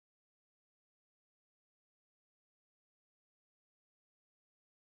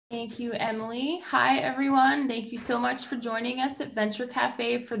Thank you, Emily. Hi, everyone. Thank you so much for joining us at Venture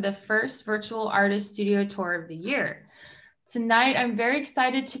Cafe for the first virtual artist studio tour of the year. Tonight, I'm very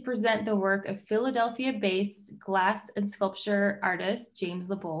excited to present the work of Philadelphia-based glass and sculpture artist, James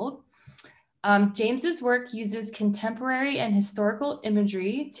Labold. James's work uses contemporary and historical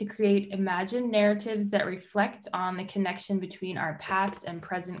imagery to create imagined narratives that reflect on the connection between our past and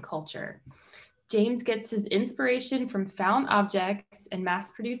present culture. James gets his inspiration from found objects and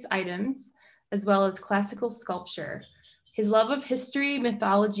mass-produced items, as well as classical sculpture. His love of history,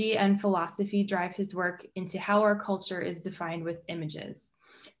 mythology, and philosophy drive his work into how our culture is defined with images.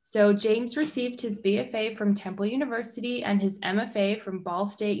 So James received his BFA from Temple University and his MFA from Ball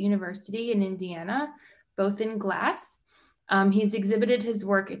State University in Indiana, both in glass. He's exhibited his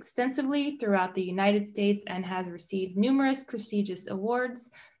work extensively throughout the United States and has received numerous prestigious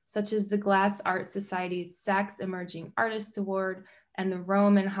awards, such as the Glass Art Society's Sachs Emerging Artist Award and the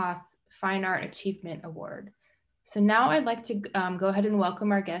Rome and Haas Fine Art Achievement Award. So now I'd like to go ahead and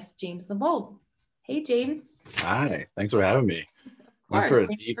welcome our guest, James Labold. Hey, James. Hi, thanks for having me. Of course,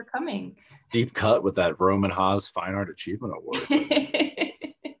 thank you for coming. Deep cut with that Rome and Haas Fine Art Achievement Award.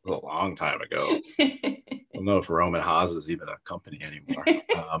 It was a long time ago. I don't know if Rome and Haas is even a company anymore.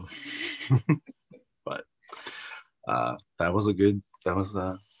 But that was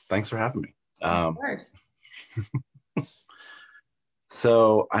thanks for having me. Of course.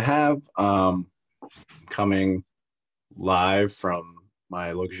 So I have coming live from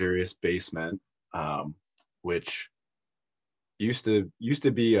my luxurious basement, which used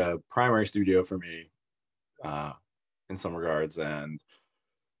to be a primary studio for me in some regards, and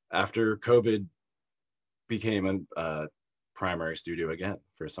after COVID became a primary studio again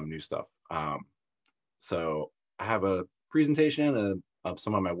for some new stuff. So I have a presentation of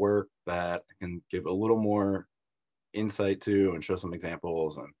some of my work that I can give a little more insight to and show some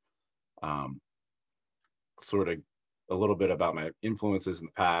examples, and sort of a little bit about my influences in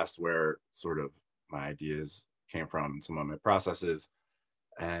the past, where sort of my ideas came from, some of my processes.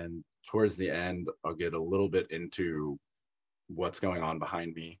 And towards the end, I'll get a little bit into what's going on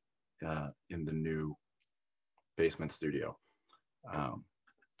behind me in the new basement studio.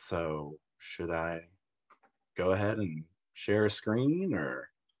 So should I go ahead and share a screen, or?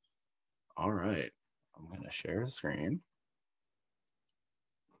 All right, I'm going to share a screen.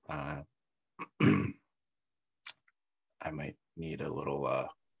 I might need a little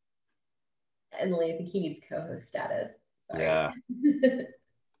Emily, I think he needs co-host status. Sorry. Yeah. I think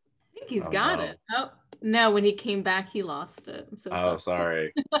he's got it. Oh, no, when he came back, he lost it. I'm so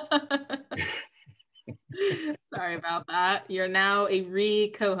sorry. Sorry about that. You're now a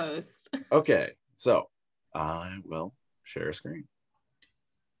co-host. Okay, so I will share a screen.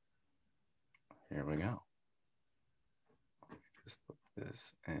 Here we go. Just put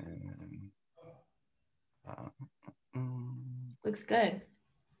this in. Looks good.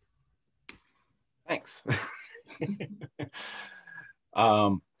 Thanks.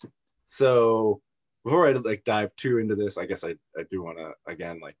 So before I dive too into this, I guess I do want to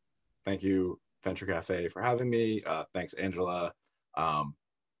again thank you Venture Cafe for having me. Thanks Angela. My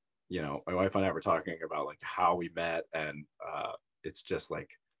wife and I were talking about how we met, and it's just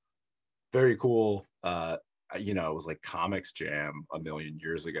very cool. It was Comics Jam a million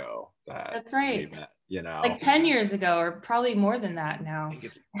years ago. That's right. We met, 10 years ago, or probably more than that now. I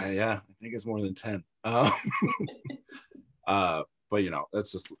think it's more than 10. But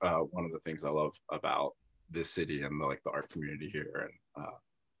that's just one of the things I love about this city and the art community here.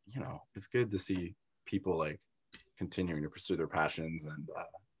 And it's good to see people continuing to pursue their passions, and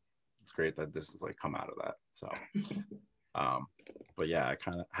it's great that this has come out of that. So but yeah, I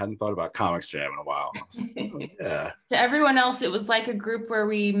kind of hadn't thought about Comics Jam in a while. Yeah. To everyone else, it was like a group where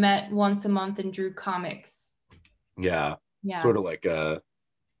we met once a month and drew comics. Yeah. Sort of like a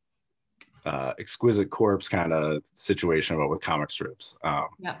Exquisite Corpse kind of situation, but with comic strips.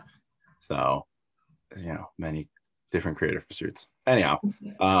 So many different creative pursuits. Anyhow,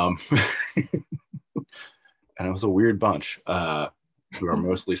 and it was a weird bunch who are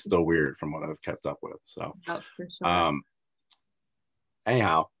mostly still weird from what I've kept up with. So for sure.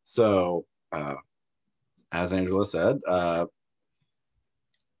 Anyhow, so as Angela said, I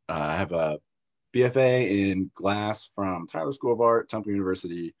have a BFA in glass from Tyler School of Art, Temple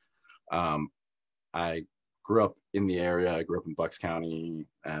University. I grew up in the area. I grew up in Bucks County,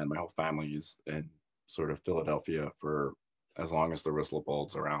 and my whole family is in sort of Philadelphia for as long as there was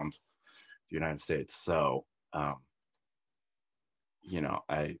Labolds around the United States. So, I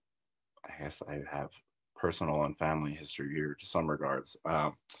guess I have personal and family history here to some regards.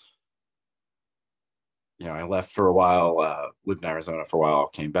 I left for a while, lived in Arizona for a while,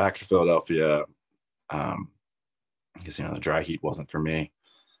 came back to Philadelphia. I guess, the dry heat wasn't for me,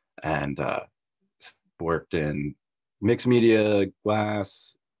 and worked in mixed media,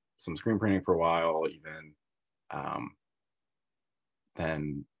 glass, some screen printing for a while, even.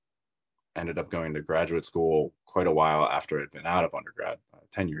 Then ended up going to graduate school quite a while after I'd been out of undergrad,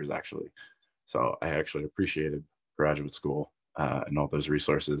 10 years actually. So I actually appreciated graduate school and all those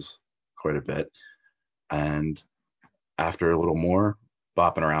resources quite a bit. And after a little more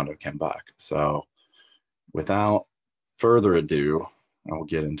bopping around, I came back. So without further ado, I will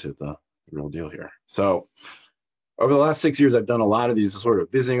get into the real deal here. So over the last 6 years, I've done a lot of these sort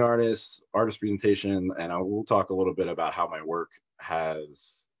of visiting artist presentation, and I will talk a little bit about how my work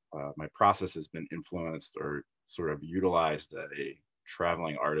has, my process has been influenced or sort of utilized a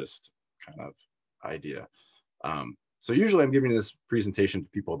traveling artist kind of idea. So usually I'm giving this presentation to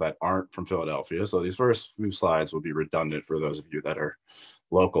people that aren't from Philadelphia. So these first few slides will be redundant for those of you that are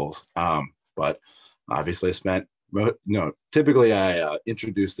locals. But obviously typically I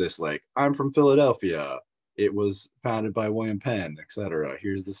introduce this like, I'm from Philadelphia. It was founded by William Penn, etc.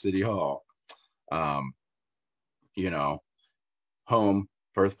 Here's the city hall. Home,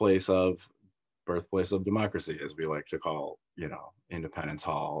 birthplace of democracy, as we like to call, Independence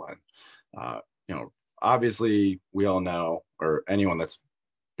Hall. And, obviously we all know, or anyone that's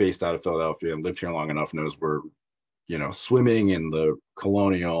based out of Philadelphia and lived here long enough knows we're, swimming in the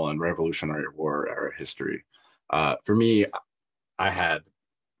colonial and Revolutionary War era history. For me, I had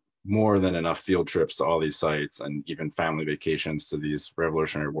more than enough field trips to all these sites and even family vacations to these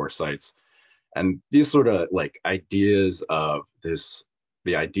Revolutionary War sites. And these sort of like ideas of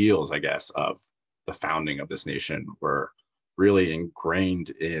the ideals, I guess, of the founding of this nation were really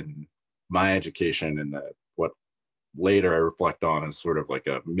ingrained in my education, and what later I reflect on as sort of like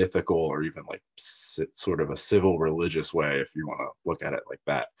a mythical or even like sort of a civil religious way, if you want to look at it like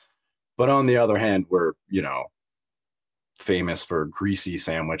that. But on the other hand, we're, famous for greasy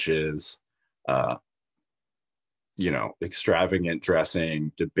sandwiches, extravagant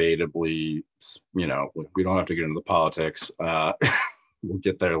dressing, debatably, we don't have to get into the politics. We'll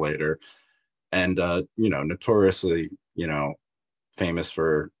get there later. And, notoriously, famous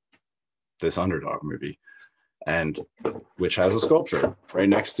for this Underdog movie, and which has a sculpture right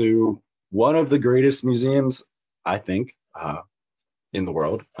next to one of the greatest museums, I think, in the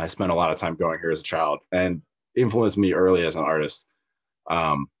world. I spent a lot of time going here as a child and influenced me early as an artist.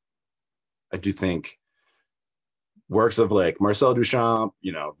 I do think works of like Marcel Duchamp,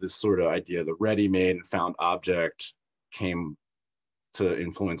 this sort of idea, the ready-made and found object, came to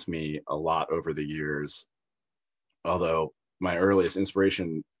influence me a lot over the years. Although my earliest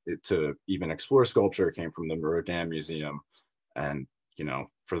inspiration to even explore sculpture came from the Rodin Museum. And,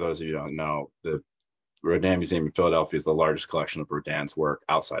 for those of you who don't know, the Rodin Museum in Philadelphia is the largest collection of Rodin's work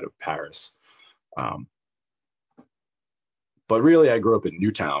outside of Paris. But really, I grew up in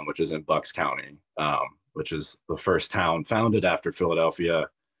Newtown, which is in Bucks County, which is the first town founded after Philadelphia.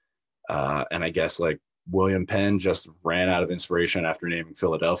 And I guess like William Penn just ran out of inspiration after naming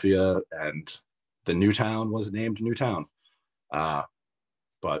Philadelphia, and the new town was named Newtown.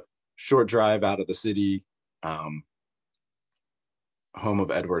 But short drive out of the city, home of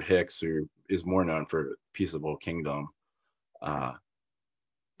Edward Hicks, who is more known for Peaceable Kingdom.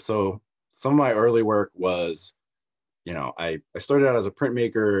 So some of my early work was, I started out as a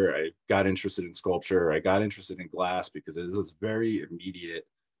printmaker. I got interested in sculpture. I got interested in glass because it is this very immediate,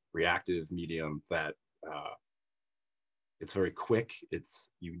 reactive medium that it's very quick.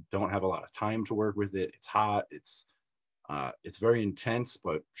 You don't have a lot of time to work with it. It's hot. It's very intense,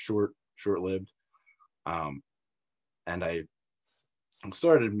 but short-lived. And I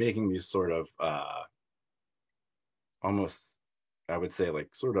started making these sort of almost, I would say,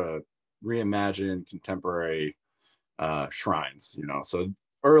 like sort of reimagined contemporary shrines. So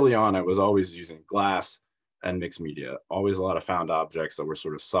early on, I was always using glass and mixed media. Always a lot of found objects that were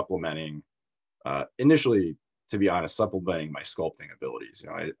sort of supplementing. Initially, to be honest, supplementing my sculpting abilities.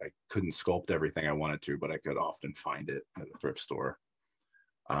 I couldn't sculpt everything I wanted to, but I could often find it at the thrift store.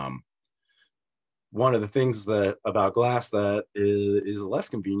 One of the things about glass that is less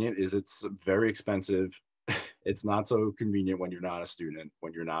convenient is it's very expensive. It's not so convenient when you're not a student,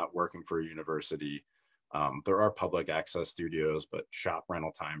 when you're not working for a university. There are public access studios, but shop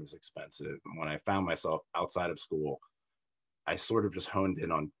rental time is expensive. And when I found myself outside of school, I sort of just honed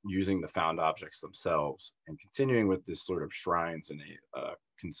in on using the found objects themselves and continuing with this sort of shrines in a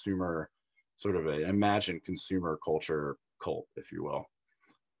consumer, sort of an imagined consumer culture cult, if you will.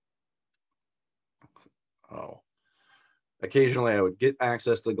 Occasionally I would get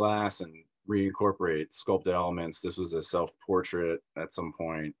access to glass and reincorporate sculpted elements. This was a self-portrait at some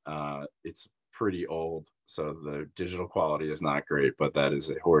point. It's pretty old, so the digital quality is not great, but that is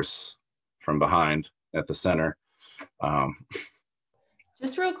a horse from behind at the center.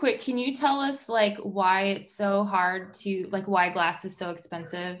 Just real quick, can you tell us like why it's so hard to, like why glass is so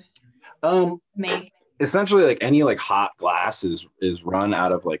expensive to make? Essentially, like any like hot glass is run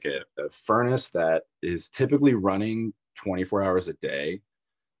out of like a furnace that is typically running 24 hours a day.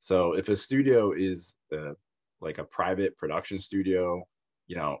 So if a studio is like a private production studio,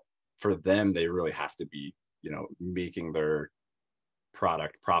 you know, for them, they really have to be, you know, making their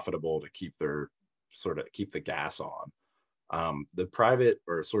product profitable to keep their keep the gas on. The private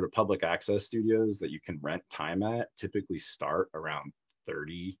or sort of public access studios that you can rent time at typically start around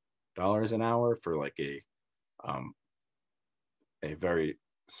 $30 an hour for like a very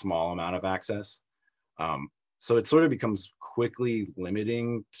small amount of access. So it sort of becomes quickly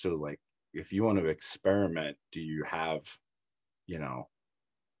limiting to like, if you want to experiment, do you have, you know,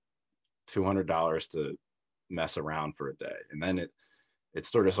 $200 to mess around for a day? And then it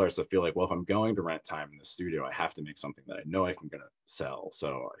sort of starts to feel like, well, if I'm going to rent time in the studio, I have to make something that I know I'm going to sell.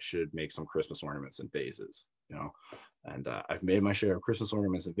 So I should make some Christmas ornaments and vases, you know, and I've made my share of Christmas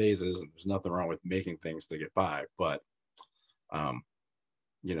ornaments and vases, and there's nothing wrong with making things to get by. But,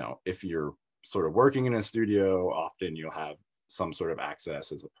 you know, if you're sort of working in a studio, often you'll have some sort of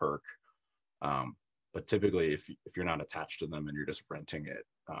access as a perk. But typically, if you're not attached to them and you're just renting it,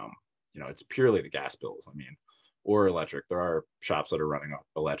 you know, it's purely the gas bills. I mean, or electric. There are shops that are running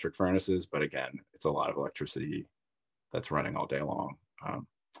electric furnaces, but again, it's a lot of electricity that's running all day long.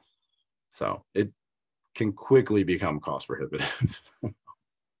 So it can quickly become cost prohibitive.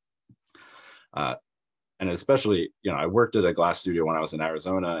 And especially, you know, I worked at a glass studio when I was in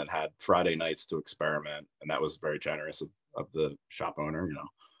Arizona and had Friday nights to experiment, and that was very generous of the shop owner, you know.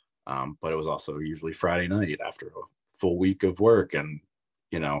 But it was also usually Friday night after a full week of work, and,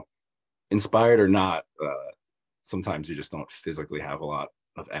 you know, inspired or not, sometimes you just don't physically have a lot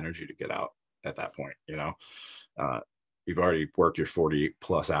of energy to get out at that point, you know. You've already worked your 40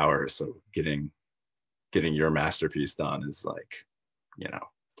 plus hours, so getting your masterpiece done is like, you know,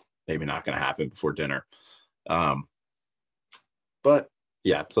 maybe not going to happen before dinner. But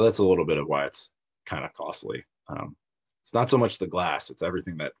yeah, so that's a little bit of why it's kind of costly. It's not so much the glass, it's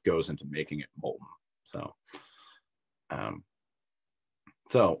everything that goes into making it molten. So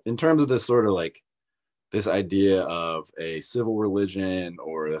in terms of this sort of like this idea of a civil religion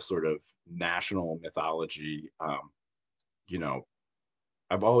or a sort of national mythology, you know,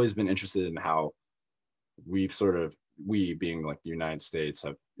 I've always been interested in how we being like the United States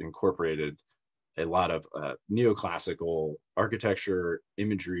have incorporated a lot of neoclassical architecture,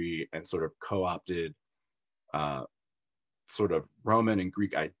 imagery, and sort of co-opted sort of Roman and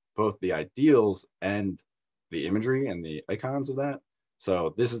Greek, both the ideals and the imagery and the icons of that.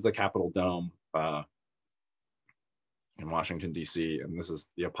 So this is the Capitol Dome in Washington, D.C., and this is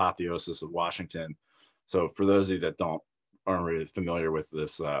the apotheosis of Washington. So for those of you that aren't really familiar with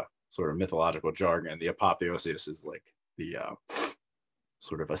this sort of mythological jargon, the apotheosis is like the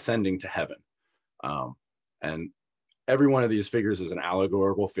sort of ascending to heaven. And every one of these figures is an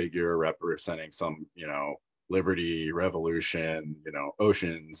allegorical figure representing some, you know, liberty, revolution, you know,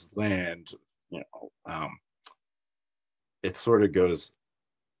 oceans, land, you know. It sort of goes,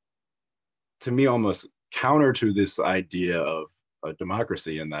 to me, almost counter to this idea of a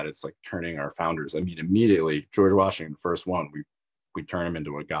democracy, in that it's like turning our founders. I mean, immediately, George Washington, the first one, we turn him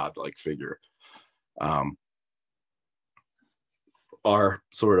into a godlike figure. Our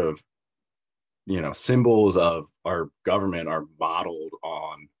sort of, you know, symbols of our government are modeled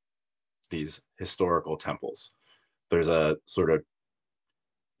on these historical temples. There's a sort of,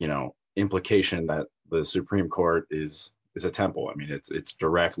 you know, implication that the Supreme Court is a temple. I mean, it's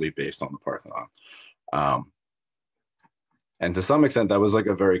directly based on the Parthenon. And to some extent, that was like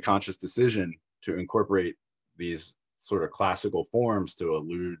a very conscious decision to incorporate these sort of classical forms to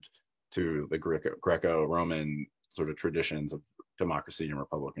allude to the Greco-Roman sort of traditions of democracy and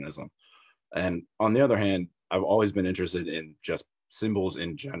republicanism. And on the other hand, I've always been interested in just symbols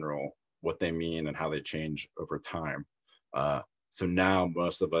in general, what they mean and how they change over time. So now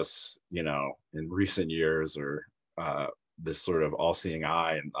most of us, you know, in recent years, are this sort of all-seeing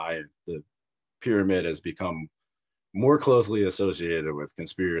eye, and the pyramid has become more closely associated with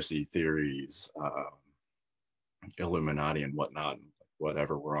conspiracy theories, Illuminati and whatnot,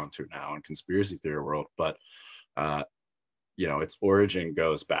 whatever we're on to now in conspiracy theory world. But you know, its origin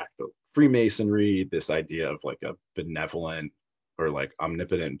goes back to Freemasonry, this idea of like a benevolent or like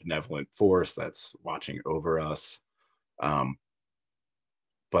omnipotent benevolent force that's watching over us.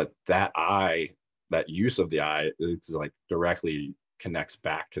 but that use of the eye is like directly connects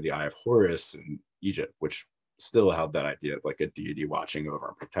back to the Eye of Horus in Egypt, which still held that idea of like a deity watching over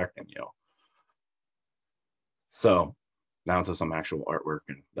and protecting you. So now to some actual artwork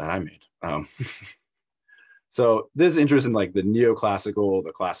that I made. So this interest in like the neoclassical,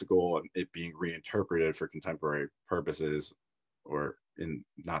 the classical, and it being reinterpreted for contemporary purposes, or in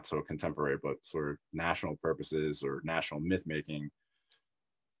not so contemporary, but sort of national purposes or national myth making,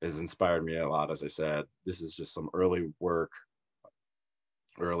 has inspired me a lot. As I said, this is just some early work,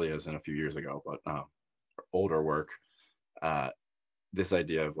 early as in a few years ago, but older work. This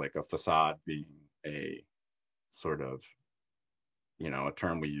idea of like a facade being a sort of, a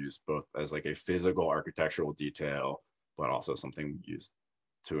term we use both as like a physical architectural detail, but also something we use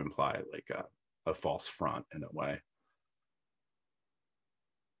to imply like a false front in a way.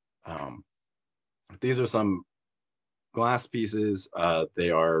 These are some glass pieces.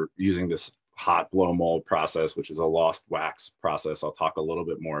 They are using this hot blow mold process, which is a lost wax process. I'll talk a little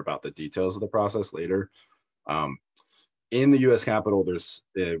bit more about the details of the process later. In the US Capitol, there's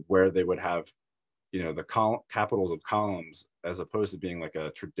where they would have, the capitals of columns, as opposed to being like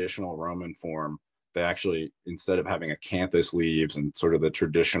a traditional Roman form, they actually, instead of having acanthus leaves and sort of the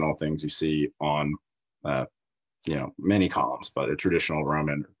traditional things you see on, many columns, but a traditional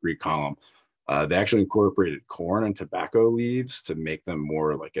Roman or Greek column, they actually incorporated corn and tobacco leaves to make them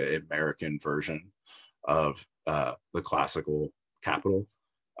more like an American version of the classical capital.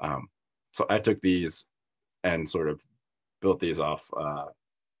 So I took these and sort of built these off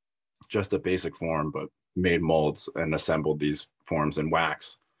just a basic form, but made molds and assembled these forms in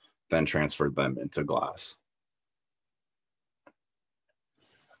wax, then transferred them into glass.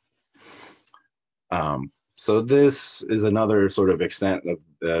 So this is another sort of extent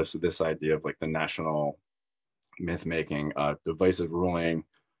of this idea of like the national myth making, divisive ruling,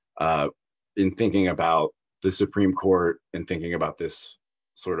 in thinking about the Supreme Court and thinking about this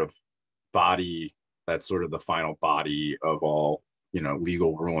sort of body that's sort of the final body of all,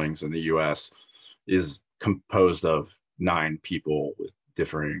 legal rulings in the US, is composed of 9 people with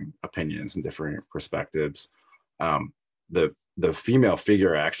differing opinions and different perspectives. The female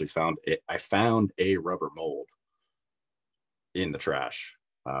figure I found a rubber mold in the trash,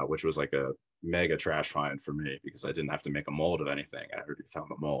 which was like a mega trash find for me because I didn't have to make a mold of anything. I already found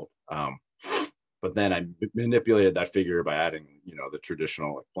the mold. But then I manipulated that figure by adding, the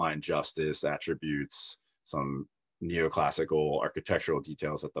traditional like blind justice attributes, some neoclassical architectural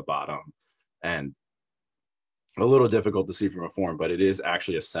details at the bottom, and a little difficult to see from a form, but it is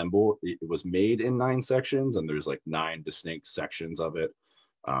actually assembled. It was made in 9 sections, and there's like 9 distinct sections of it.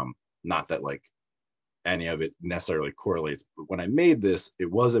 Not that like any of it necessarily correlates, but when I made this, it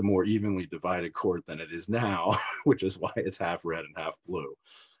was a more evenly divided court than it is now, which is why it's half red and half blue.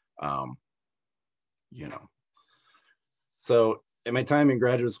 So in my time in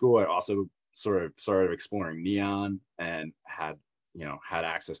graduate school, I also sort of started exploring neon and had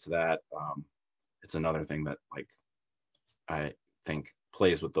access to that. It's another thing that like I think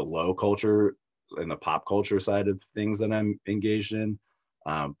plays with the low culture and the pop culture side of things that I'm engaged in.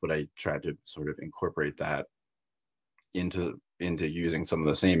 But I tried to sort of incorporate that into using some of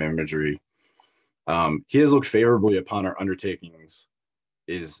the same imagery. He has looked favorably upon our undertakings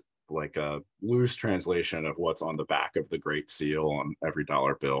is like a loose translation of what's on the back of the Great Seal on every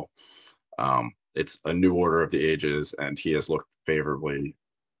dollar bill. It's a new order of the ages, and he has looked favorably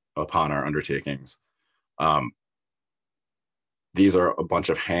upon our undertakings. These are a bunch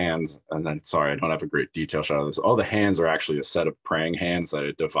of hands, and then, sorry, I don't have a great detail shot of this. All the hands are actually a set of praying hands that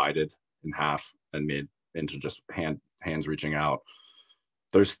I divided in half and made into just hands reaching out.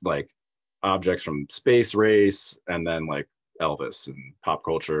 There's like objects from Space Race, and then like Elvis and pop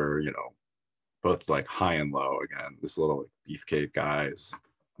culture, both like high and low. Again, this little like, beefcake guy is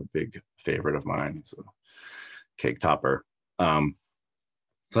a big favorite of mine. He's a cake topper.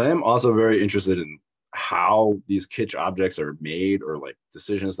 So I am also very interested in how these kitsch objects are made, or like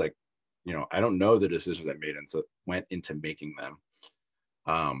decisions like, I don't know the decisions I made and so went into making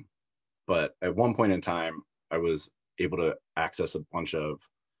them. But at one point in time, I was able to access a bunch of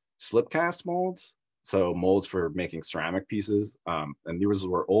slip cast molds. So molds for making ceramic pieces. And these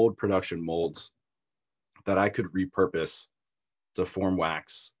were old production molds that I could repurpose to form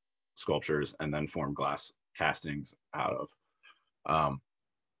wax sculptures and then form glass castings out of.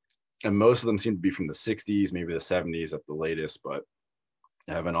 And most of them seem to be from the 60s, maybe the 70s at the latest, but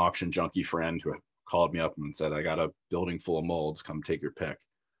I have an auction junkie friend who called me up and said, I got a building full of molds, come take your pick.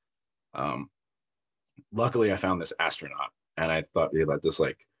 Luckily I found this astronaut, and I thought he had this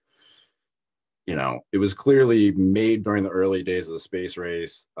like you know, it was clearly made during the early days of the space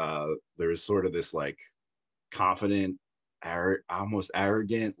race. There was sort of this like confident, almost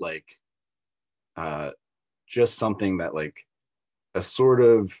arrogant, like just something that like a sort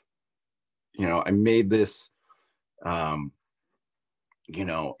of, you know, I made this, you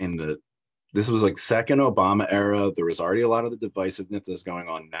know, this was like second Obama era. There was already a lot of the divisiveness that's going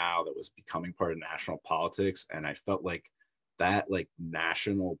on now that was becoming part of national politics. And I felt like that like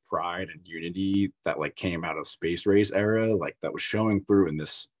national pride and unity that like came out of space race era, like that was showing through in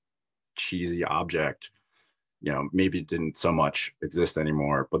this cheesy object, you know, maybe it didn't so much exist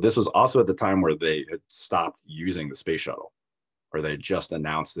anymore. But this was also at the time where they had stopped using the space shuttle, or they just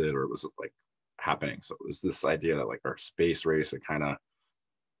announced it, or it was like happening. So it was this idea that like our space race had kind of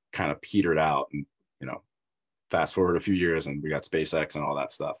petered out, and you know, fast forward a few years and we got SpaceX and all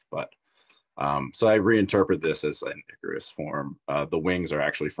that stuff. But so I reinterpret this as an Icarus form. The wings are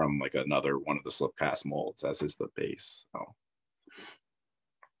actually from like another one of the slip cast molds, as is the base. So,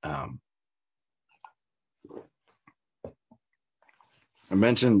 I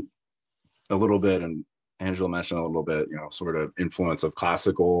mentioned a little bit, and Angela mentioned a little bit, you know, sort of influence of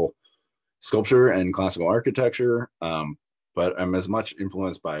classical sculpture and classical architecture. But I'm as much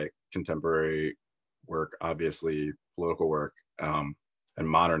influenced by contemporary work, obviously political work, and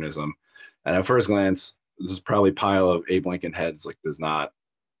modernism. And at first glance, this is probably a pile of Abe Lincoln heads, like does not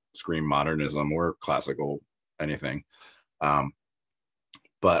scream modernism or classical anything.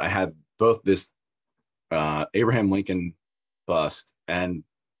 But I had both this Abraham Lincoln bust and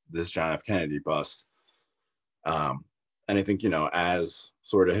this John F. Kennedy bust. And I think, you know, as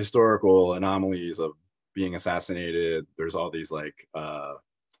sort of historical anomalies of being assassinated, there's all these like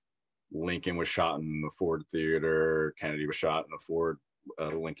Lincoln was shot in the Ford Theater, Kennedy was shot in a Ford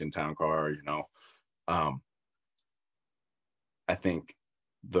Lincoln Town Car, you know. I think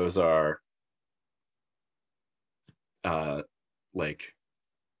those are like,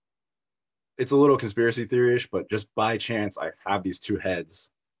 it's a little conspiracy theory-ish, but just by chance, I have these two heads.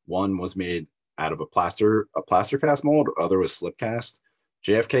 One was made out of a plaster cast mold, other was slip cast.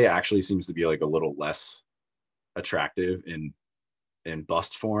 JFK actually seems to be like a little less attractive in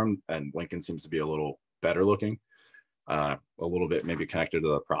bust form, and Lincoln seems to be a little better looking, a little bit maybe connected to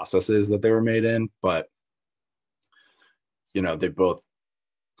the processes that they were made in. But you know, they both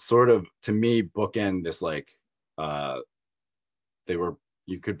sort of, to me, bookend this like they were,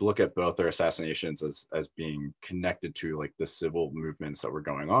 you could look at both their assassinations as being connected to like the civil movements that were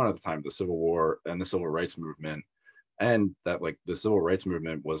going on at the time, the Civil War and the Civil Rights Movement. And that like the Civil Rights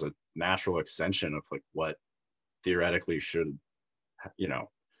Movement was a natural extension of like what theoretically should, you know,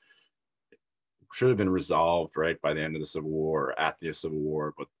 should have been resolved right by the end of the Civil War, or at the Civil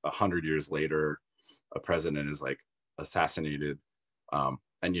War. But 100 years later, a president is like assassinated.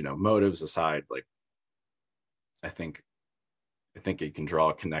 And you know, motives aside, like I think it can draw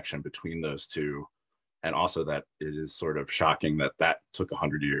a connection between those two. And also that it is sort of shocking that that took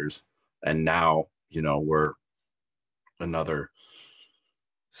 100 years. And now, you know, we're another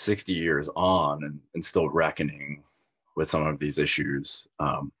 60 years on and still reckoning with some of these issues.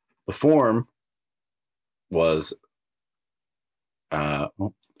 The form was,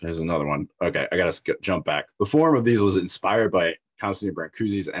 there's another one. Okay, I gotta jump back. The form of these was inspired by Constantine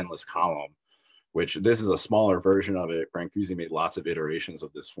Brancusi's Endless Column, which this is a smaller version of it. Brancusi made lots of iterations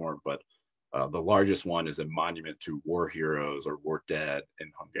of this form, but the largest one is a monument to war heroes or war dead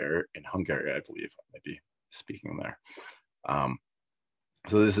in Hungary, I believe. I might be speaking there.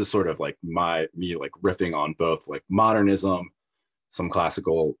 So this is sort of like me like riffing on both like modernism, some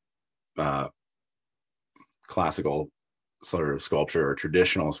classical sort of sculpture or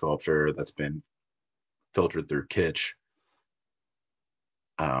traditional sculpture that's been filtered through kitsch.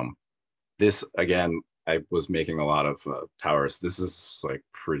 This, again, I was making a lot of towers. This is like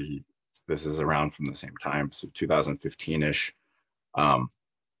this is around from the same time, so 2015-ish.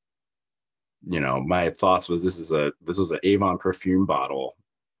 You know, my thoughts was this was an Avon perfume bottle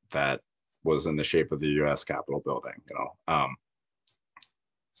that was in the shape of the US Capitol building, you know.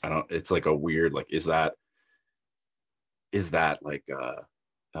 It's like a weird, like, is that like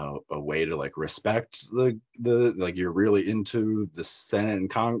a way to like respect the like you're really into the Senate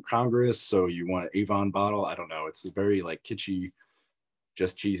and Congress, so you want an Avon bottle? I don't know. It's very like kitschy,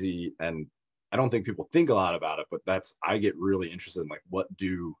 just cheesy, and I don't think people think a lot about it. But I get really interested in like, what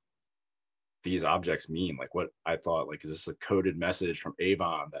do these objects mean? Like, what I thought, like, is this a coded message from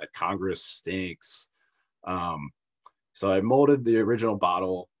Avon that Congress stinks? So I molded the original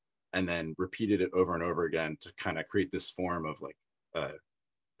bottle and then repeated it over and over again to kind of create this form of like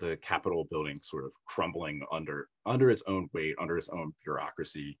the Capitol building sort of crumbling under its own weight, under its own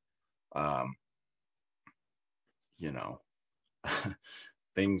bureaucracy. you know,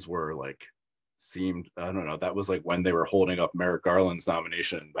 things were like seemed, I don't know, that was like when they were holding up Merrick Garland's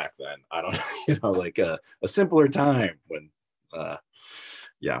nomination back then. I don't know, like a simpler time when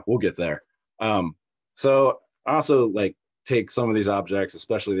yeah, we'll get there. So I also like take some of these objects,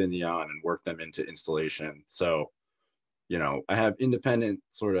 especially the neon, and work them into installation. So I have independent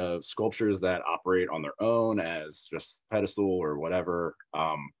sort of sculptures that operate on their own as just pedestal or whatever.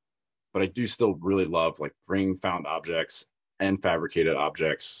 But I do still really love like bringing found objects and fabricated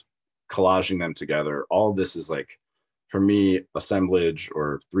objects, collaging them together. All of this is like, for me, assemblage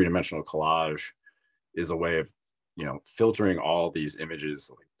or three-dimensional collage is a way of, filtering all these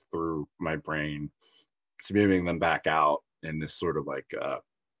images like through my brain, spewing them back out in this sort of like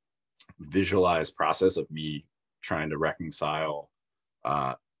visualized process of me trying to reconcile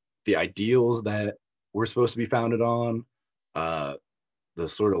the ideals that we're supposed to be founded on, the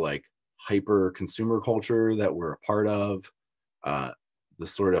sort of like hyper consumer culture that we're a part of, the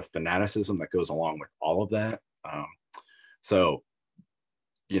sort of fanaticism that goes along with all of that. So,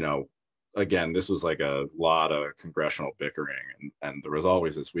 again, this was like a lot of congressional bickering, and there was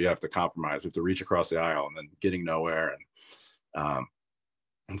always this, we have to compromise, we have to reach across the aisle, and then getting nowhere. And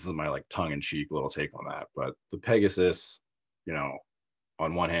this is my like tongue-in-cheek little take on that. But the Pegasus,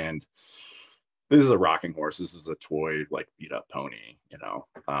 on one hand, this is a rocking horse. This is a toy, like beat up pony,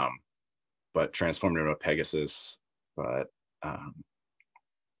 but transformed into a Pegasus, but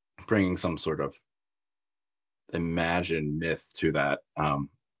bringing some sort of imagined myth to that.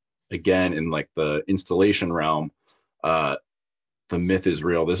 Again, in like the installation realm, the myth is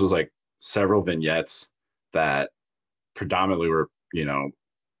real. This was like several vignettes that predominantly were,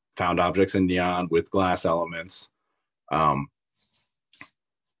 found objects in neon with glass elements. I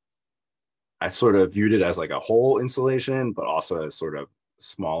sort of viewed it as like a whole installation, but also as sort of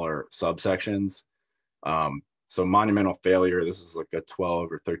smaller subsections. So Monumental Failure, this is like a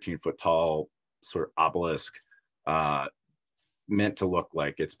 12 or 13-foot tall sort of obelisk, meant to look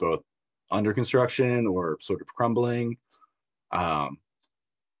like it's both under construction or sort of crumbling. Like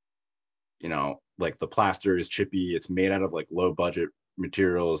the plaster is chippy. It's made out of like low budget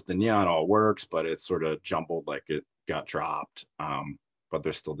materials. The neon all works, but it's sort of jumbled, like it got dropped. But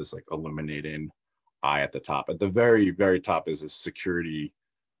there's still this like illuminating eye at the top. At the very, very top is a security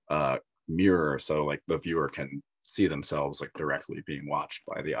mirror, so like the viewer can see themselves like directly being watched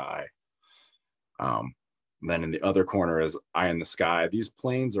by the eye. Then in the other corner is Eye in the Sky. These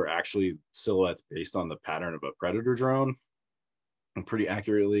planes are actually silhouettes based on the pattern of a Predator drone, and pretty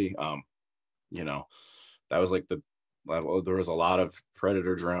accurately. That was like there was a lot of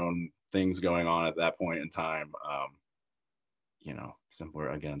Predator drone things going on at that point in time.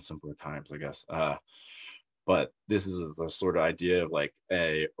 Simpler times, I guess. But this is the sort of idea of like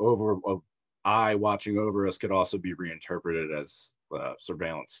a eye watching over us could also be reinterpreted as a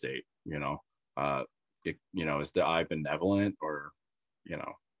surveillance state. Is the eye benevolent or,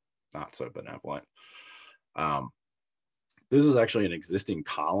 not so benevolent? This was actually an existing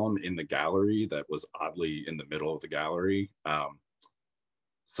column in the gallery that was oddly in the middle of the gallery.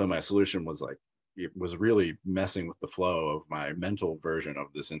 So my solution was like, it was really messing with the flow of my mental version of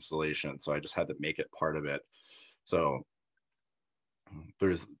this installation. So I just had to make it part of it. So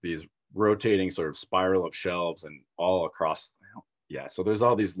there's these rotating sort of spiral of shelves and all across. Yeah. So there's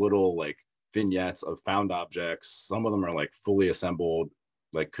all these little like vignettes of found objects. Some of them are like fully assembled,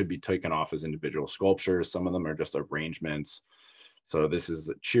 like could be taken off as individual sculptures. Some of them are just arrangements. So this is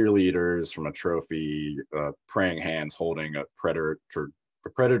cheerleaders from a trophy, praying hands holding a predator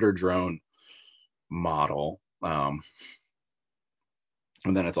drone model. And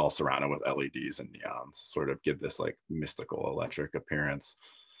then it's all surrounded with LEDs and neons, sort of give this like mystical electric appearance.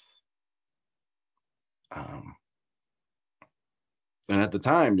 And at the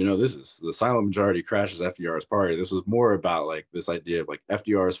time, this is the silent majority crashes FDR's party. This was more about like this idea of like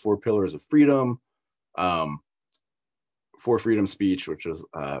FDR's 4 pillars of freedom, for freedom speech, which was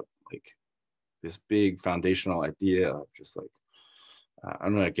like this big foundational idea of just like,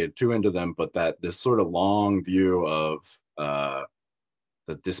 I'm not gonna get too into them, but that this sort of long view of the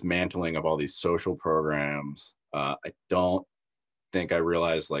dismantling of all these social programs. I don't think I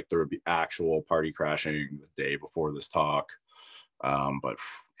realized like there would be actual party crashing the day before this talk. But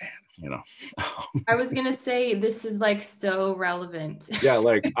man, I was gonna say this is like so relevant. Yeah,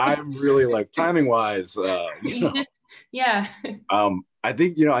 like I'm really like timing wise. Yeah. I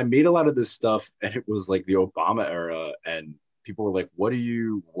think I made a lot of this stuff, and it was like the Obama era, and people were like, "What are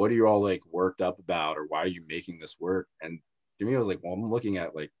you all like worked up about, or why are you making this work?" And to me, I was like, "Well, I'm looking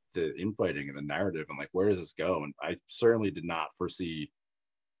at like the infighting and the narrative, and like where does this go?" And I certainly did not foresee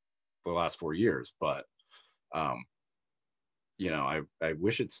the last 4 years, but You know, I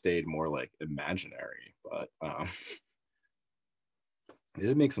wish it stayed more like imaginary, but it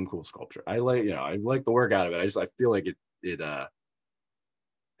did make some cool sculpture. I like, you know, I like the work out of it. I feel like it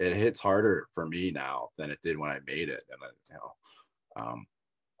hits harder for me now than it did when I made it. And you know,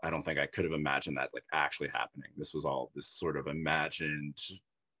 I don't think I could have imagined that like actually happening. This was all this sort of imagined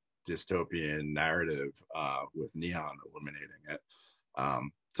dystopian narrative with neon illuminating it.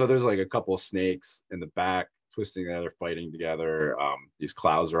 So there's like a couple of snakes in the back twisting together, fighting together. These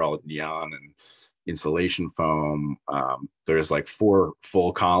clouds are all neon and insulation foam. There's like 4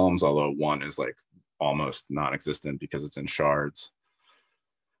 full columns, although one is like almost non-existent because it's in shards.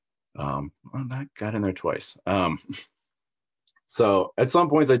 Well, that got in there twice. So at some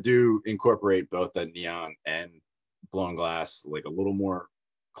points I do incorporate both the neon and blown glass like a little more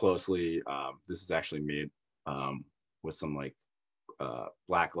closely. This is actually made with some like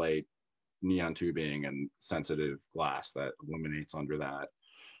black light neon tubing and sensitive glass that illuminates under that.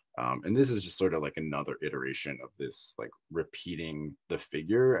 And this is just sort of like another iteration of this, like repeating the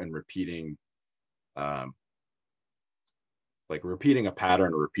figure and repeating repeating a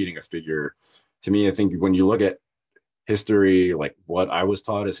pattern or repeating a figure. To me, I think when you look at history, like what I was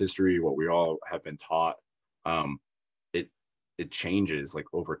taught as history, what we all have been taught, it changes like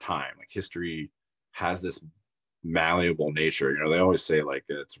over time. Like history has this malleable nature. You know, they always say like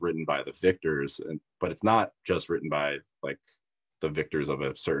it's written by the victors, but it's not just written by like the victors of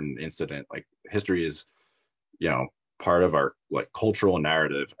a certain incident. Like history is, you know, part of our like cultural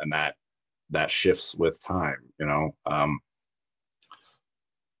narrative, and that shifts with time.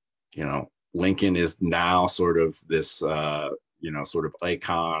 You know, Lincoln is now sort of this you know, sort of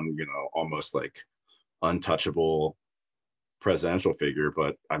icon, you know, almost like untouchable presidential figure,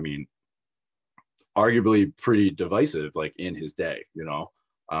 but I mean arguably pretty divisive like in his day. You know,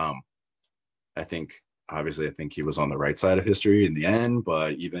 I think he was on the right side of history in the end,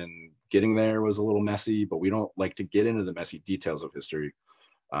 but even getting there was a little messy. But we don't like to get into the messy details of history.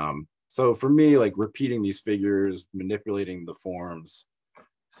 So for me, like repeating these figures, manipulating the forms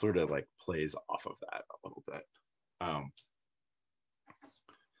sort of like plays off of that a little bit.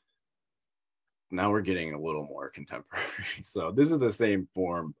 Now we're getting a little more contemporary. So this is the same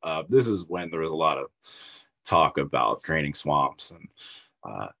form. This is when there was a lot of talk about draining swamps, and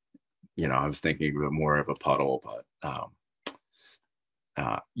you know, I was thinking of it more of a puddle, but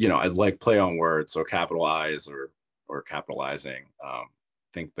you know, I'd like play on words, so capitalize or capitalizing. I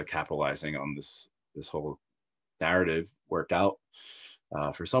think the capitalizing on this whole narrative worked out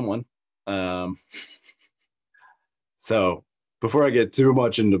for someone. So before I get too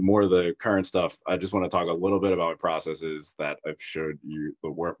much into more of the current stuff, I just want to talk a little bit about processes that I've showed you.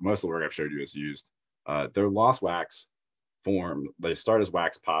 Most of the work I've showed you is used. They're lost wax form. They start as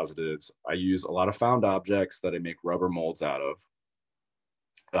wax positives. I use a lot of found objects that I make rubber molds out of.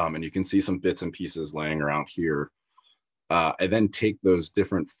 And you can see some bits and pieces laying around here. I then take those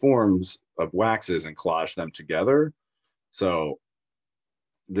different forms of waxes and collage them together. So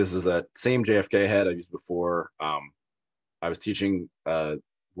this is that same JFK head I used before. I was teaching a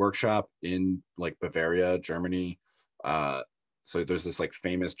workshop in like Bavaria, Germany. So there's this like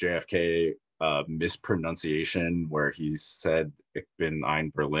famous JFK mispronunciation where he said "Ich bin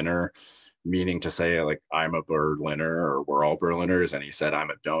ein Berliner," meaning to say like I'm a Berliner or we're all Berliners, and he said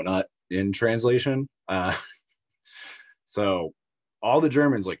I'm a donut in translation. So all the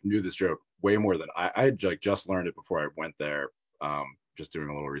Germans like knew this joke way more than I had like just learned it before I went there, just doing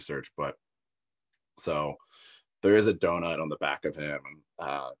a little research. But so there is a donut on the back of him.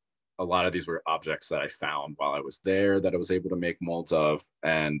 A lot of these were objects that I found while I was there that I was able to make molds of.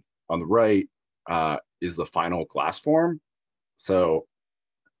 And on the right is the final glass form. So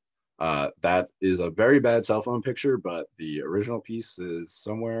that is a very bad cell phone picture, but the original piece is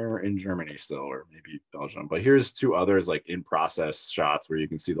somewhere in Germany still, or maybe Belgium. But here's 2 others like in process shots where you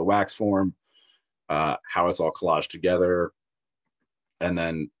can see the wax form, how it's all collaged together. And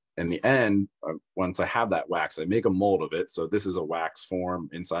then in the end, once I have that wax, I make a mold of it. So this is a wax form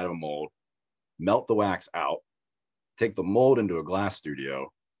inside of a mold, melt the wax out, take the mold into a glass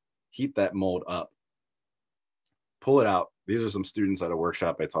studio, heat that mold up, pull it out. These are some students at a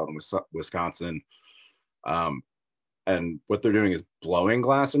workshop I taught in Wisconsin. And what they're doing is blowing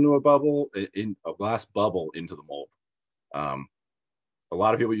glass into a glass bubble into the mold. A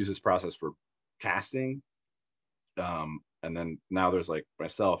lot of people use this process for casting. And then now there's like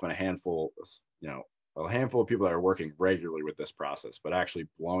myself and a handful of people that are working regularly with this process, but actually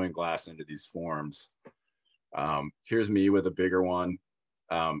blowing glass into these forms. Here's me with a bigger one.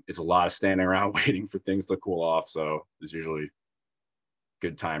 It's a lot of standing around waiting for things to cool off. So it's usually a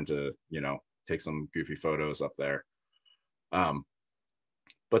good time to, you know, take some goofy photos up there.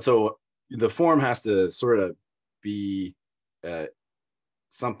 But so the form has to sort of be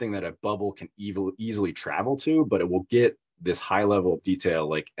something that a bubble can easily travel to, but it will get this high level of detail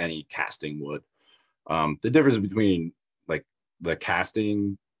like any casting would. The difference between like the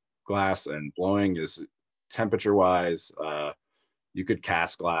casting glass and blowing is temperature wise. You could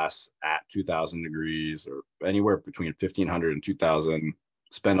cast glass at 2000 degrees or anywhere between 1500 and 2000,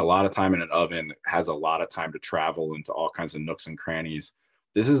 spend a lot of time in an oven that has a lot of time to travel into all kinds of nooks and crannies.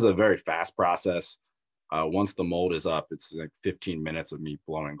 This is a very fast process. Once the mold is up, it's like 15 minutes of me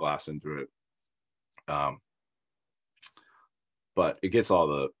blowing glass into it. But it gets all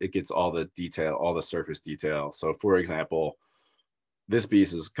the detail, all the surface detail. So for example, this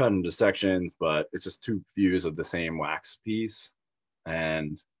piece is cut into sections, but it's just two views of the same wax piece.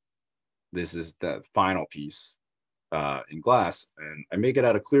 And this is the final piece in glass. And I make it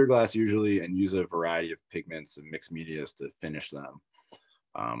out of clear glass usually and use a variety of pigments and mixed medias to finish them.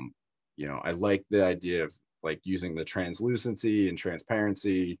 You know, I like the idea of like using the translucency and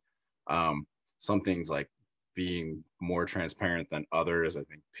transparency. Some things like being more transparent than others, I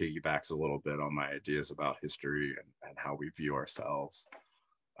think piggybacks a little bit on my ideas about history and how we view ourselves.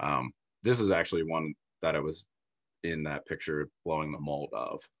 This is actually one that I was in that picture blowing the mold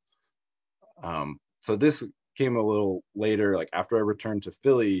of. So this came a little later, like after I returned to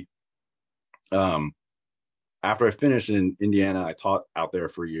Philly. After I finished in Indiana, I taught out there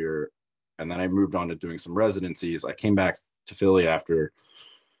for a year, and then I moved on to doing some residencies. I came back to Philly after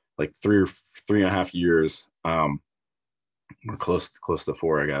like 3.5 years, or close to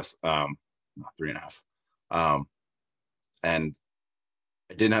 4, I guess, not 3.5. And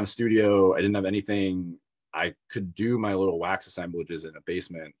I didn't have a studio. I didn't have anything. I could do my little wax assemblages in a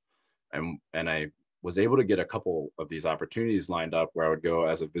basement, and I was able to get a couple of these opportunities lined up where I would go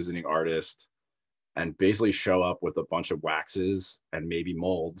as a visiting artist and basically show up with a bunch of waxes and maybe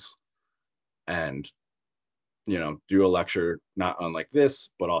molds and, you know, do a lecture, not unlike this,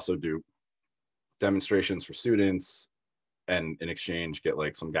 but also do demonstrations for students and in exchange get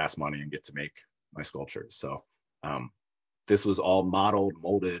like some gas money and get to make my sculptures. So this was all modeled,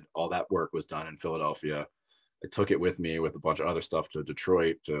 molded, all that work was done in Philadelphia. I took it with me with a bunch of other stuff to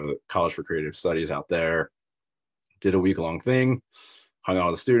Detroit, to College for Creative Studies out there, did a week-long thing, hung out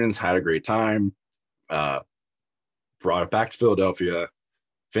with the students, had a great time, brought it back to Philadelphia,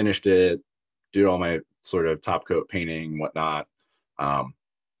 finished it, did all my sort of top coat painting, whatnot. And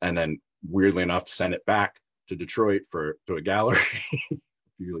then weirdly enough, sent it back to Detroit to a gallery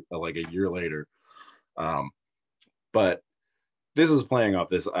like a year later. But this was playing off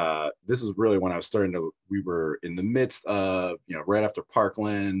this. This was really when I was we were in the midst of, you know, right after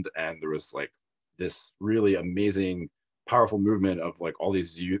Parkland, and there was like this really amazing, powerful movement of like all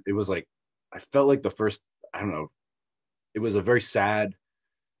these youth. It was like, I felt like the first, I don't know, it was a very sad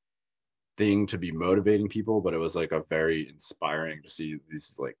thing to be motivating people, but it was like a very inspiring to see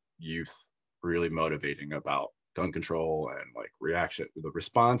these like youth really motivating about gun control and like the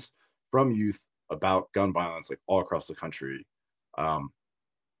response from youth about gun violence like all across the country.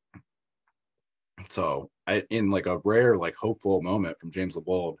 So in like a rare, like hopeful moment from James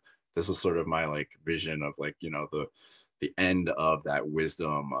Labold, this was sort of my like vision of like, you know, the end of that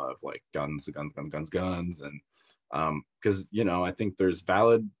wisdom of like guns. And because, you know, I think there's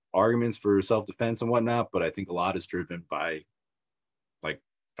valid arguments for self-defense and whatnot, but I think a lot is driven by like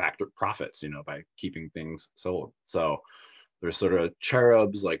factor profits, you know, by keeping things sold. So there's sort of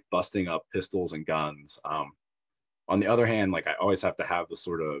cherubs like busting up pistols and guns. On the other hand, like I always have to have the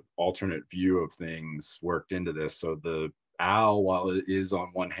sort of alternate view of things worked into this. So the owl, while it is on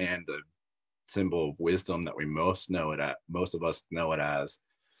one hand a symbol of wisdom that most of us know it as,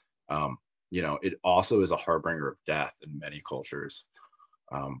 you know, it also is a harbinger of death in many cultures.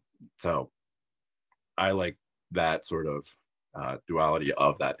 So I like that sort of duality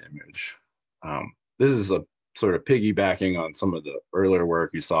of that image. This is a sort of piggybacking on some of the earlier work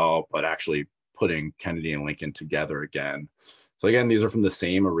you saw, but actually putting Kennedy and Lincoln together again. So again, these are from the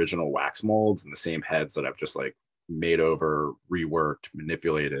same original wax molds and the same heads that I've just like made over, reworked,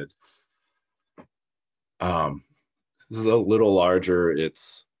 manipulated. This is a little larger.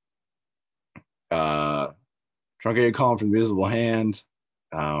 It's truncated column from the invisible hand.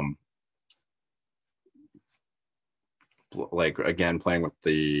 Like again, playing with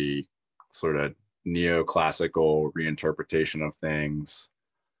the sort of neoclassical reinterpretation of things.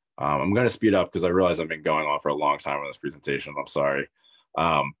 I'm going to speed up because I realize I've been going on for a long time on this presentation. I'm sorry.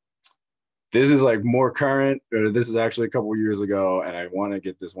 This is like more current. This is actually a couple of years ago, and I want to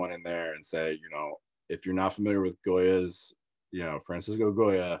get this one in there and say, you know, if you're not familiar with Goya's, you know, Francisco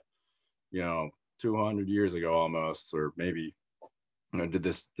Goya, 200 years ago almost, or maybe, did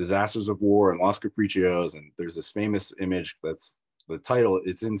this disasters of war and Los Caprichos. And there's this famous image that's the title,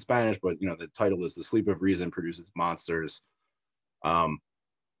 it's in Spanish, but, the title is The Sleep of Reason Produces Monsters. And,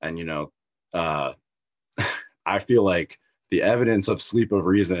 I feel like the evidence of sleep of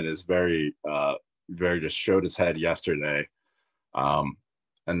reason is very just showed its head yesterday.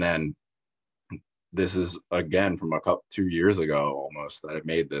 And then this is again from 2 years ago almost that I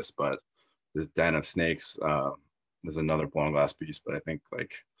made this, but this Den of Snakes is another blown glass piece. But I think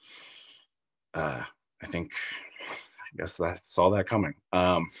I guess I saw that coming.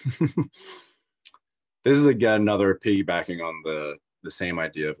 This is again another piggybacking on the same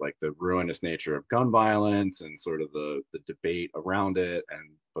idea of like the ruinous nature of gun violence and sort of the debate around it.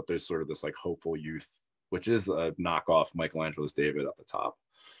 But there's sort of this like hopeful youth, which is a knockoff Michelangelo's David at the top.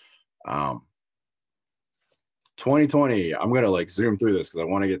 2020, I'm going to like zoom through this because I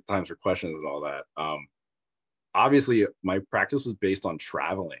want to get times for questions and all that. Obviously my practice was based on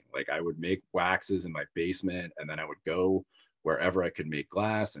traveling. Like I would make waxes in my basement, and then I would go wherever I could make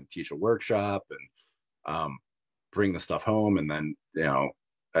glass and teach a workshop and bring the stuff home. And then,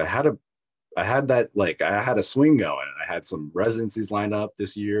 I had a swing going. I had some residencies lined up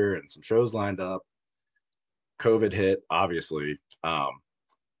this year and some shows lined up. COVID hit, obviously.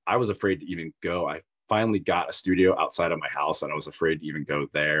 I was afraid to even go. I finally got a studio outside of my house, and I was afraid to even go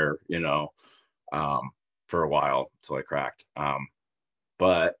there, for a while until I cracked.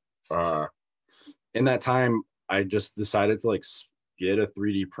 But in that time, I just decided to like get a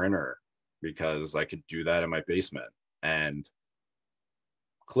 3D printer because I could do that in my basement. And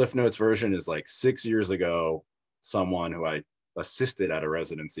Cliff Notes version is like 6 years ago, someone who I assisted at a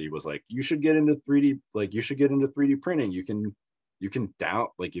residency was like, you should get into 3D, like you should get into 3D printing. You can down,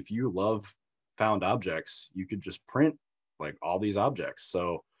 like if you love found objects, you could just print like all these objects.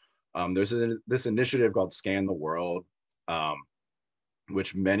 So there's this initiative called Scan the World,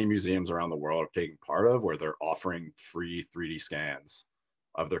 which many museums around the world are taking part of, where they're offering free 3D scans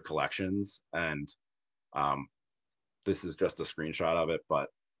of their collections. And this is just a screenshot of it, but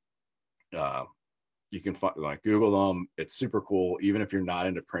you can find, like, Google them. It's super cool. Even if you're not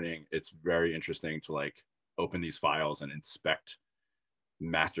into printing, it's very interesting to like open these files and inspect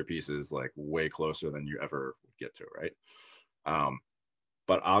masterpieces like way closer than you ever would get to, right?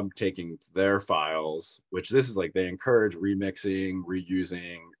 But I'm taking their files, which this is like, they encourage remixing,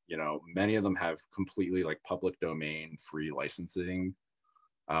 reusing, many of them have completely like public domain free licensing.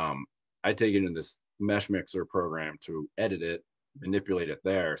 I take it in this mesh mixer program to edit it, manipulate it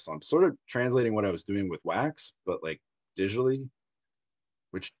there. So I'm sort of translating what I was doing with wax, but like digitally,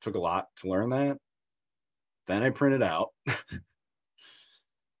 which took a lot to learn that. Then I print it out.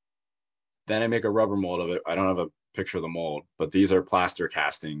 Then I make a rubber mold of it. I don't have a picture of the mold, but these are plaster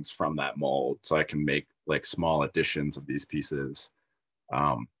castings from that mold. So I can make like small additions of these pieces.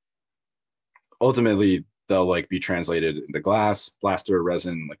 Ultimately, they'll like be translated into glass, plaster,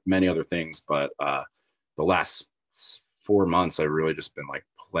 resin, like many other things. But the last 4 months, I've really just been like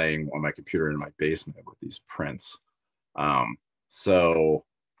playing on my computer in my basement with these prints. So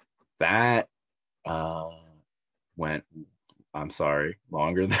that went, I'm sorry,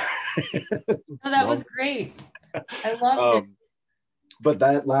 longer than. Oh, that was great. I loved it. But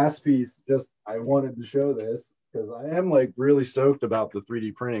that last piece, I wanted to show this because I am like really stoked about the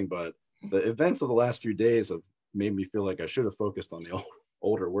 3D printing, but the events of the last few days have made me feel like I should have focused on the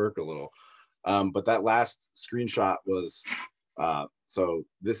older work a little. But that last screenshot was, so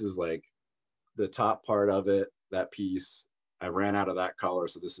this is like the top part of it, that piece. I ran out of that color,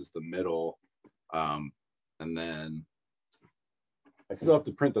 so this is the middle. And then I still have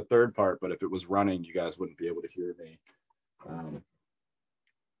to print the third part, but if it was running, you guys wouldn't be able to hear me.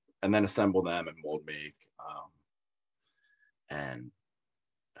 And then assemble them and mold make.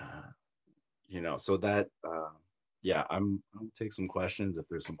 So that, yeah, I'll take some questions if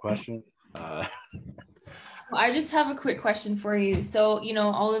there's some questions. I just have a quick question for you. So,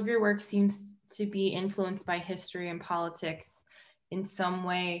 all of your work seems to be influenced by history and politics in some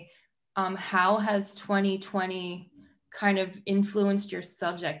way. How has 2020 kind of influenced your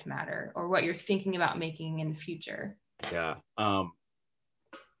subject matter or what you're thinking about making in the future? Yeah.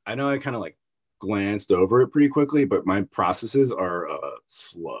 I know I kind of like glanced over it pretty quickly, but my processes are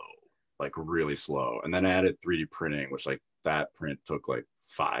slow, like really slow. And then I added 3D printing, which like that print took like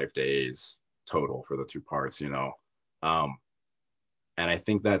 5 days total for the 2 parts, and I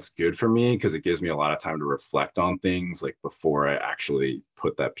think that's good for me because it gives me a lot of time to reflect on things like before I actually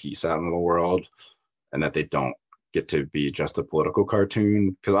put that piece out into the world, and that they don't get to be just a political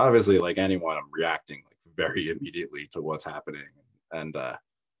cartoon. Because obviously, like anyone, I'm reacting like very immediately to what's happening. And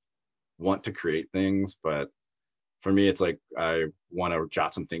want to create things, but for me, it's like I want to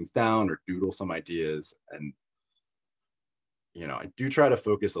jot some things down or doodle some ideas. And, you know, I do try to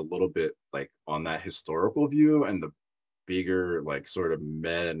focus a little bit like on that historical view and the bigger, like sort of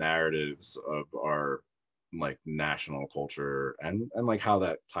meta narratives of our like national culture and like how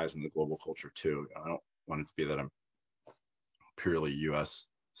that ties into global culture too. I don't want it to be that I'm purely US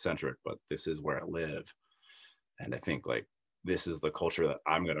centric, but this is where I live. And I think like this is the culture that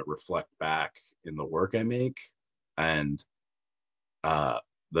I'm going to reflect back in the work I make. And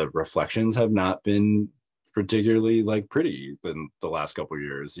the reflections have not been particularly like pretty in the last couple of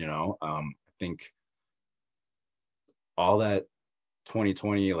years, you know. I think all that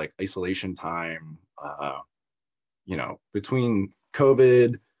 2020 like isolation time, you know, between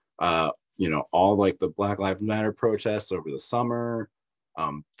COVID, you know, all like the Black Lives Matter protests over the summer,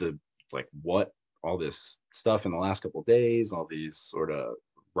 the like what all this stuff in the last couple of days, all these sort of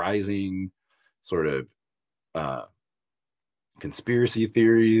rising sort of conspiracy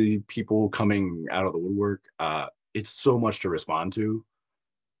theory people coming out of the woodwork. It's so much to respond to.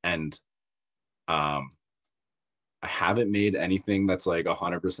 And I haven't made anything that's like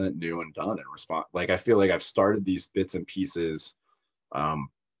 100% new and done in response. Like, I feel like I've started these bits and pieces.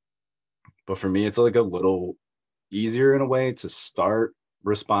 But for me, it's like a little easier in a way to start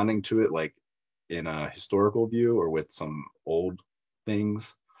responding to it, like in a historical view or with some old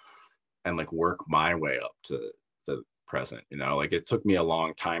things, and like work my way up to the present. You know, like it took me a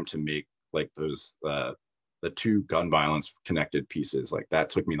long time to make like those the two gun violence connected pieces. Like that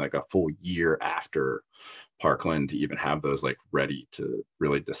took me like a full year after Parkland to even have those like ready to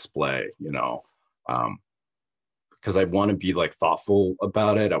really display, you know. Because I want to be like thoughtful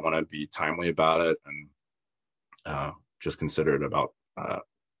about it. I want to be timely about it, and just considerate about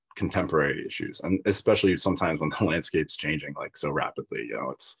contemporary issues, and especially sometimes when the landscape's changing like so rapidly. You know,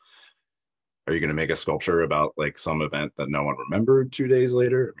 it's, are you going to make a sculpture about like some event that no one remembered 2 days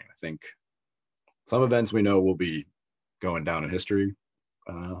later? I mean, I think some events we know will be going down in history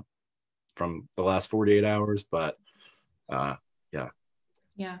from the last 48 hours, but yeah,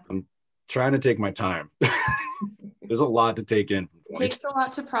 I'm trying to take my time. There's a lot to take in. It takes a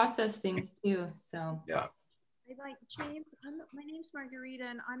lot to process things too. So yeah. Like James, my name's Margarita,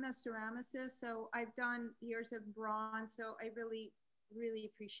 and I'm a ceramicist. So I've done years of bronze. So I really,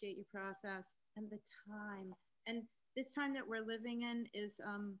 really appreciate your process and the time. And this time that we're living in is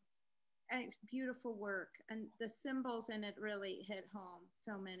beautiful work, and the symbols in it really hit home.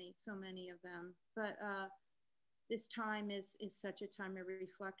 So many of them. But this time is such a time of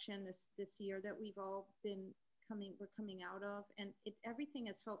reflection. This year that we've all been we're coming out of, and everything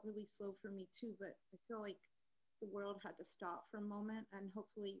has felt really slow for me too. But I feel like the world had to stop for a moment and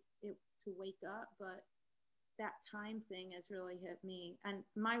hopefully it to wake up. But that time thing has really hit me, and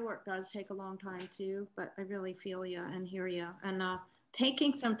my work does take a long time too, but I really feel you and hear you, and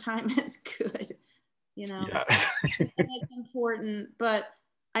taking some time is good, you know. Yeah. And it's important, but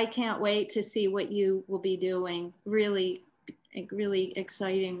I can't wait to see what you will be doing. Really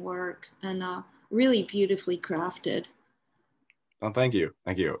exciting work, and really beautifully crafted. Oh, thank you.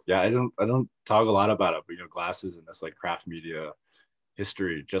 Yeah, I don't talk a lot about it, but you know, glasses and this like craft media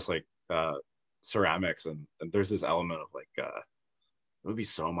history, just like ceramics, and there's this element of like it would be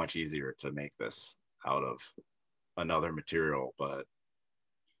so much easier to make this out of another material. But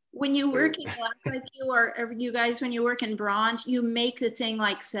when you work in glass like you, or you guys, when you work in bronze, you make the thing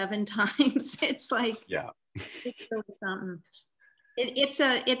like 7 times. It's like, yeah, it's really something.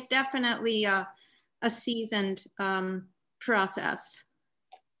 It's definitely a seasoned process.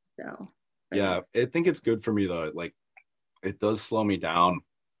 So yeah, I think it's good for me though. Like it does slow me down,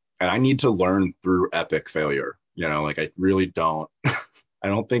 and I need to learn through epic failure. You know, like I really don't. I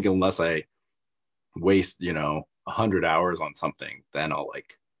don't think unless I waste, you know, 100 hours on something, then I'll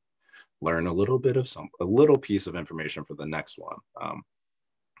like learn a little bit of a little piece of information for the next one.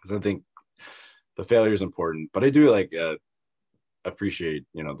 Because I think the failure is important, but I do like appreciate,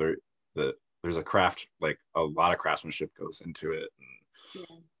 you know, there's a craft, like a lot of craftsmanship goes into it. And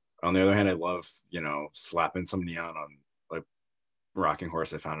yeah. On the other hand, I love, you know, slapping some neon on like rocking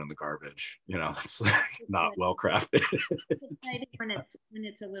horse I found in the garbage. You know, that's like not well crafted. when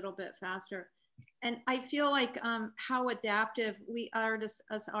it's a little bit faster. And I feel like how adaptive we artists,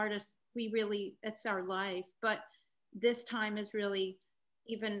 we really, it's our life. But this time has really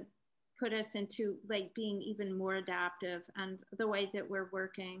even put us into like being even more adaptive, and the way that we're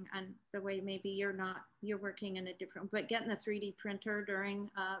working, and the way maybe you're working in a different, but getting the 3D printer during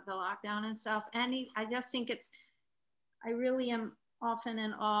the lockdown and stuff. And I just think I really am often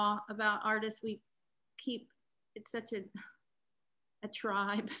in awe about artists. It's such a a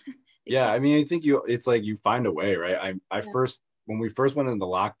tribe. Yeah, I mean, I think it's like you find a way, right? When we first went into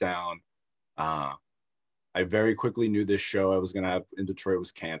lockdown, I very quickly knew this show I was gonna have in Detroit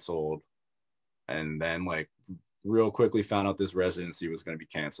was canceled, and then like real quickly found out this residency was gonna be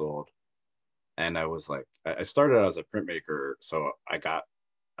canceled, and I was like, I started out as a printmaker, so I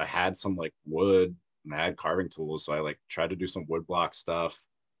had some like wood and I had carving tools, so I like tried to do some wood block stuff,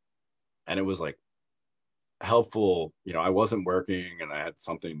 and it was like helpful. I wasn't working and I had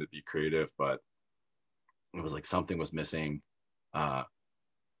something to be creative, but it was like something was missing. And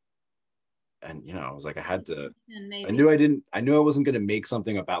I was like, I knew I wasn't going to make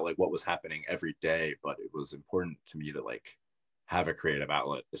something about like what was happening every day, but it was important to me to like have a creative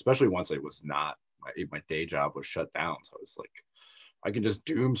outlet, especially once it was not my day job was shut down. So I was like, I can just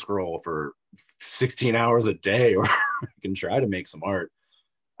doom scroll for 16 hours a day, or I can try to make some art.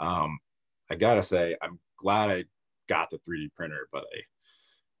 I gotta say, I'm glad I got the 3D printer, but I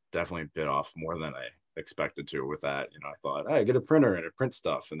definitely bit off more than I expected to with that. I thought, hey, I get a printer and it print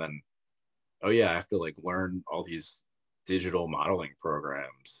stuff, and then, oh yeah, I have to like learn all these digital modeling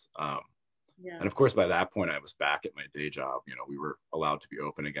programs. And of course, by that point, I was back at my day job. We were allowed to be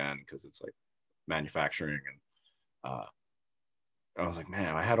open again because it's like manufacturing, and I was like,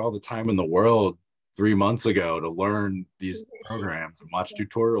 man, I had all the time in the world 3 months ago to learn these programs and watch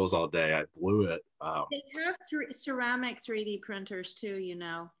tutorials all day. I blew it. They have ceramic 3D printers too,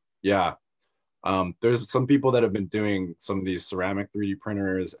 Yeah. There's some people that have been doing some of these ceramic 3D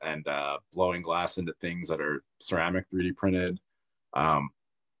printers and blowing glass into things that are ceramic 3D printed.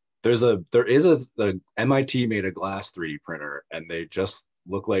 The MIT made a glass 3D printer, and they just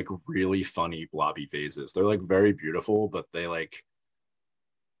look like really funny blobby vases. They're like very beautiful, but they like,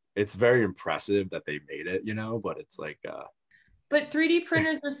 it's very impressive that they made it, but it's like but 3D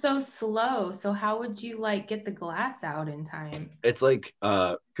printers are so slow, so how would you like get the glass out in time? It's like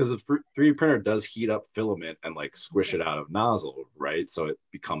because the 3D printer does heat up filament and like squish it out of nozzle, right? So it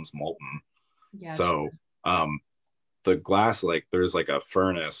becomes molten. Yeah. So the glass, like there's like a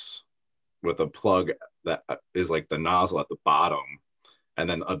furnace with a plug that is like the nozzle at the bottom, and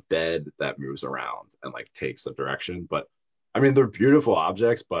then a bed that moves around and like takes the direction. But I mean, they're beautiful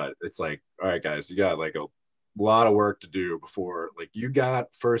objects, but it's like, all right, guys, you got like a lot of work to do before, like, you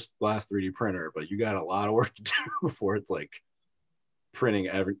got first glass 3D printer, but you got a lot of work to do before it's like printing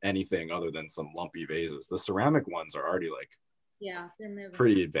anything other than some lumpy vases. The ceramic ones are already like, they're moving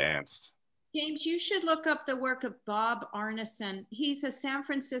pretty advanced. James, you should look up the work of Bob Arneson. He's a San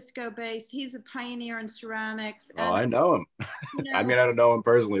Francisco based, he's a pioneer in ceramics. Oh, I know him. I mean, I don't know him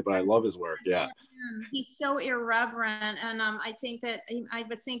personally, but I love his work. Yeah. He's so irreverent. And I think that I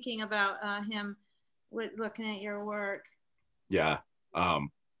was thinking about him with looking at your work. Yeah.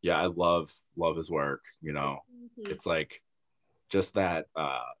 I love his work. It's like just that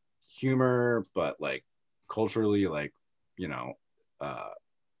humor, but like culturally, like,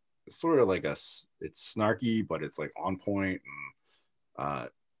 sort of like it's snarky, but it's like on point and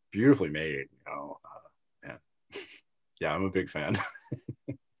beautifully made. Yeah, I'm a big fan.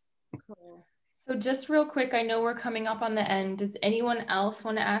 Cool. So just real quick, I know we're coming up on the end. Does anyone else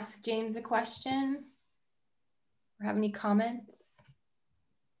want to ask James a question or have any comments?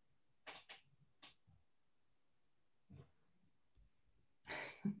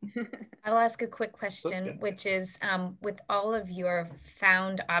 I'll ask a quick question, which is with all of your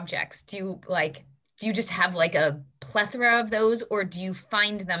found objects, do you just have like a plethora of those, or do you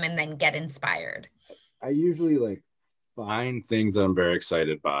find them and then get inspired? I usually like find things that I'm very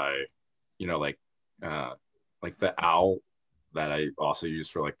excited by, like the owl that I also use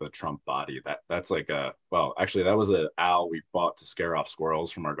for like the Trump body. That's like actually that was an owl we bought to scare off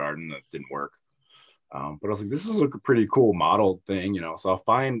squirrels from our garden that didn't work. But I was like, this is a pretty cool model thing, so I'll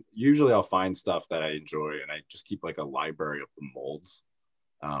find stuff that I enjoy, and I just keep like a library of the molds.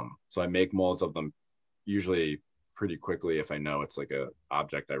 So I make molds of them usually pretty quickly if I know it's like a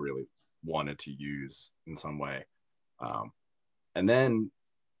object I really wanted to use in some way. And then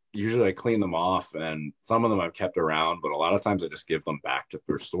usually I clean them off, and some of them I've kept around, but a lot of times I just give them back to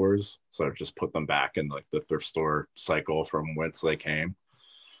thrift stores. So I just put them back in like the thrift store cycle from whence they came.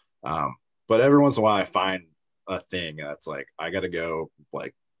 But every once in a while I find a thing that's like, I got to go,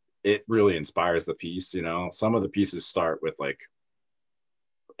 like, it really inspires the piece. Some of the pieces start with like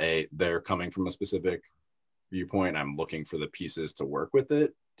they're coming from a specific viewpoint. I'm looking for the pieces to work with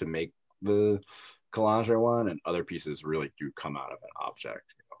it to make the collage I want, and other pieces really do come out of an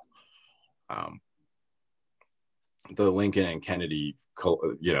object. The Lincoln and Kennedy,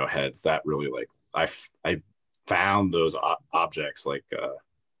 heads that really like, I found those objects like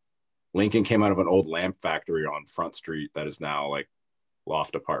Lincoln came out of an old lamp factory on Front Street that is now like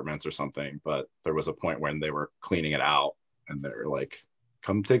loft apartments or something, but there was a point when they were cleaning it out and they were like,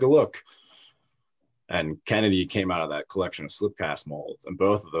 come take a look. And Kennedy came out of that collection of slip cast molds, and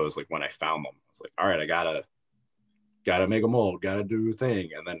both of those, like when I found them, I was like, all right, I gotta make a mold, gotta do a thing.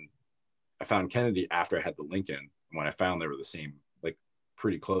 And then I found Kennedy after I had the Lincoln. And when I found they were the same, like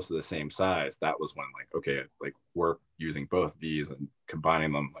pretty close to the same size, that was when like, okay, like work using both these and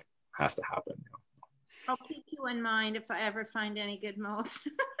combining them like has to happen. You know? I'll keep you in mind if I ever find any good molds.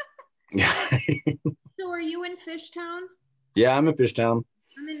 Yeah. So are you in Fishtown? Yeah, I'm in Fishtown.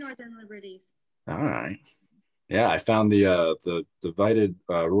 I'm in Northern Liberties. All right. Yeah, I found the divided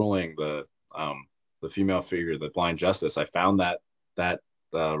ruling, the female figure, the blind justice. I found that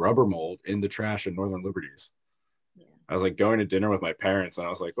rubber mold in the trash in Northern Liberties. Yeah. I was like going to dinner with my parents, and I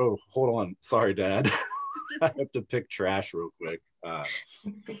was like, "Oh, hold on, sorry, Dad, I have to pick trash real quick."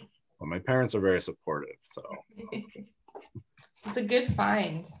 Well, my parents are very supportive, so it's a good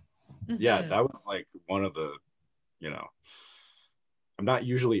find. Yeah, that was like one of the, you know, I'm not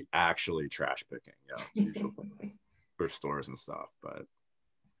usually actually trash picking. Yeah, it's usually for stores and stuff, but.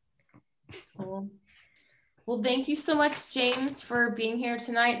 Well, thank you so much, James, for being here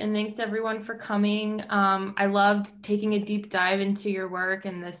tonight, and thanks to everyone for coming. I loved taking a deep dive into your work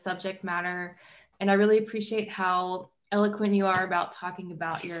and the subject matter, and I really appreciate how eloquent you are about talking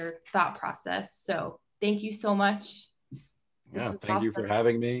about your thought process. So thank you so much. Yeah, thank you for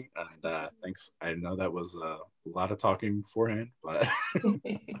having me, and thanks. I know that was a lot of talking beforehand, but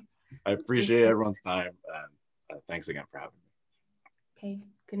I appreciate everyone's time, and thanks again for having me. Okay,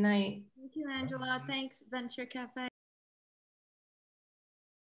 good night. Thank you, Angela. Thanks, Venture Cafe.